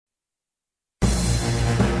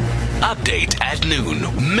Update at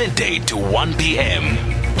noon, midday to 1 p.m.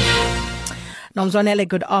 Nomzwanele,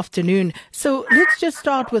 good afternoon. So let's just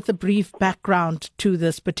start with a brief background to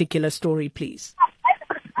this particular story, please.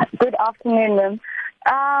 Good afternoon,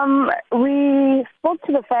 ma'am. We spoke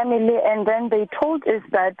to the family and then they told us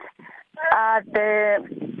that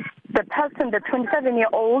the person, the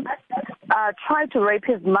 27-year-old, tried to rape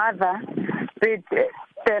his mother, but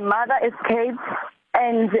the mother escaped.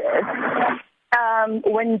 And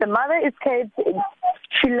when the mother escaped,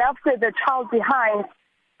 she left the child behind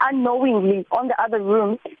unknowingly on the other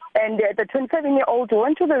room. And the 27-year-old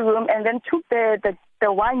went to the room and then took the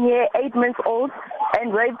 1 year, 8 months old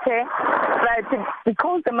and raped her. But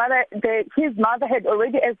because his mother had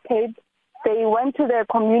already escaped, they went to the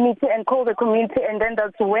community and called the community, and then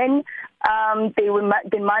that's when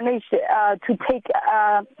they managed to take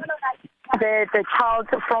the child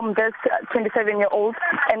from this 27-year-old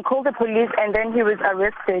and called the police, and then he was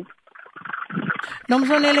arrested.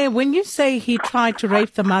 Nomzwanele, when you say he tried to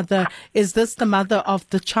rape the mother, is this the mother of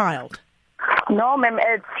the child? No, ma'am,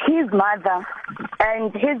 it's his mother.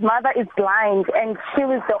 And his mother is blind, and she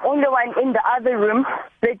was the only one in the other room.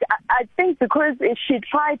 But I think because she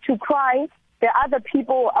tried to cry, the other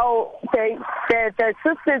people, the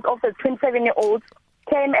sisters of the 27-year-old,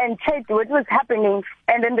 came and checked what was happening,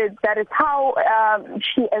 and then that is how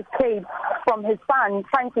she escaped from his son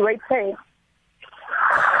trying to rape her.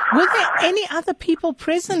 Were there any other people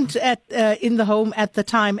present in the home at the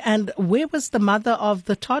time, and where was the mother of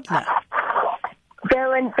the toddler? There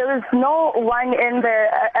was no one in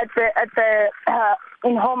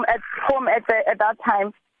home at that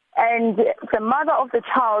time, and the mother of the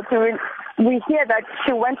child, we hear that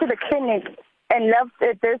she went to the clinic and left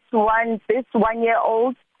this 1 year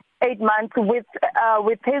old, 8 months with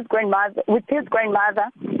his grandmother,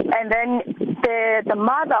 and then the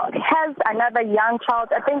mother has another young child.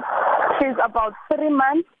 I think she's about 3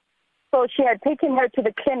 months, so she had taken her to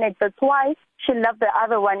the clinic. That's why she left the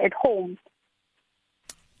other one at home.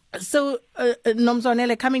 So,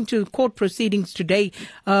 Nomzwanele, coming to court proceedings today,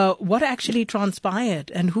 what actually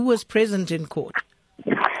transpired and who was present in court?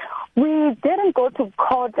 We didn't go to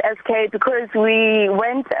court, SK, because we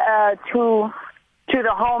went to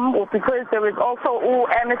the home because there was also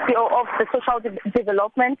MSPO of the social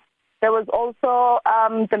development. There was also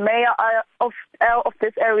the mayor of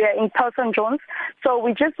this area in St. John's. So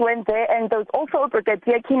we just went there, and there was also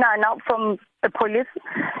Brigadier Kinana from the police.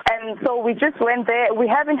 And so we just went there. We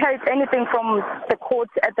haven't heard anything from the court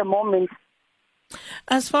at the moment.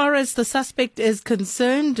 As far as the suspect is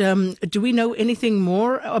concerned, do we know anything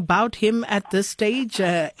more about him at this stage?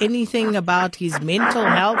 Anything about his mental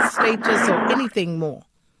health status or anything more?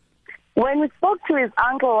 When we spoke to his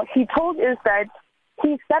uncle, he told us that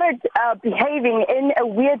he started behaving in a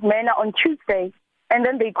weird manner on Tuesday, and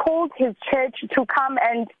then they called his church to come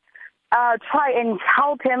and try and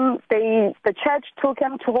help him. The church took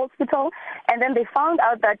him to hospital, and then they found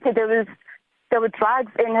out that there were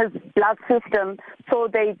drugs in his blood system. So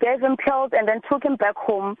they gave him pills and then took him back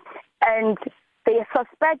home. And they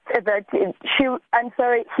suspect that he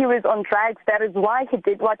was on drugs. That is why he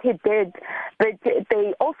did what he did. But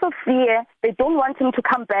they also fear, they don't want him to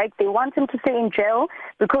come back. They want him to stay in jail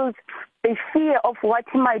because they fear of what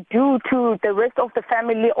he might do to the rest of the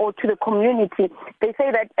family or to the community. They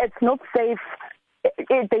say that it's not safe.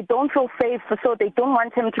 They don't feel safe, so they don't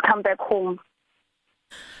want him to come back home.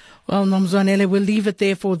 Well, Nomzwanele, we'll leave it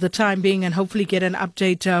there for the time being and hopefully get an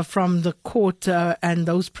update from the court and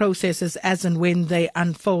those processes as and when they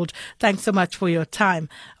unfold. Thanks so much for your time.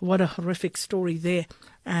 What a horrific story there.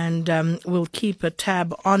 And we'll keep a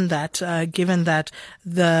tab on that, given that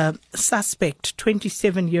the suspect,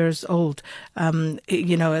 27 years old,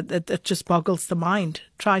 it just boggles the mind,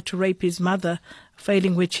 tried to rape his mother,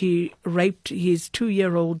 failing which he raped his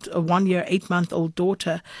 2-year-old, 1 year, 8-month-old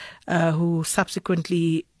daughter, who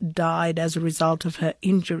subsequently died as a result of her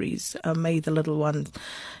injuries. May the little one,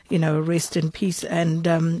 rest in peace. And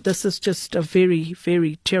this is just a very,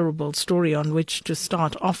 very terrible story on which to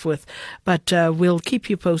start off with. But we'll keep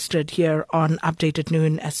you posted here on Update at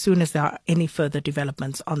Noon as soon as there are any further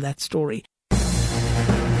developments on that story.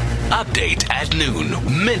 Update at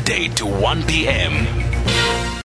noon, midday to 1 p.m.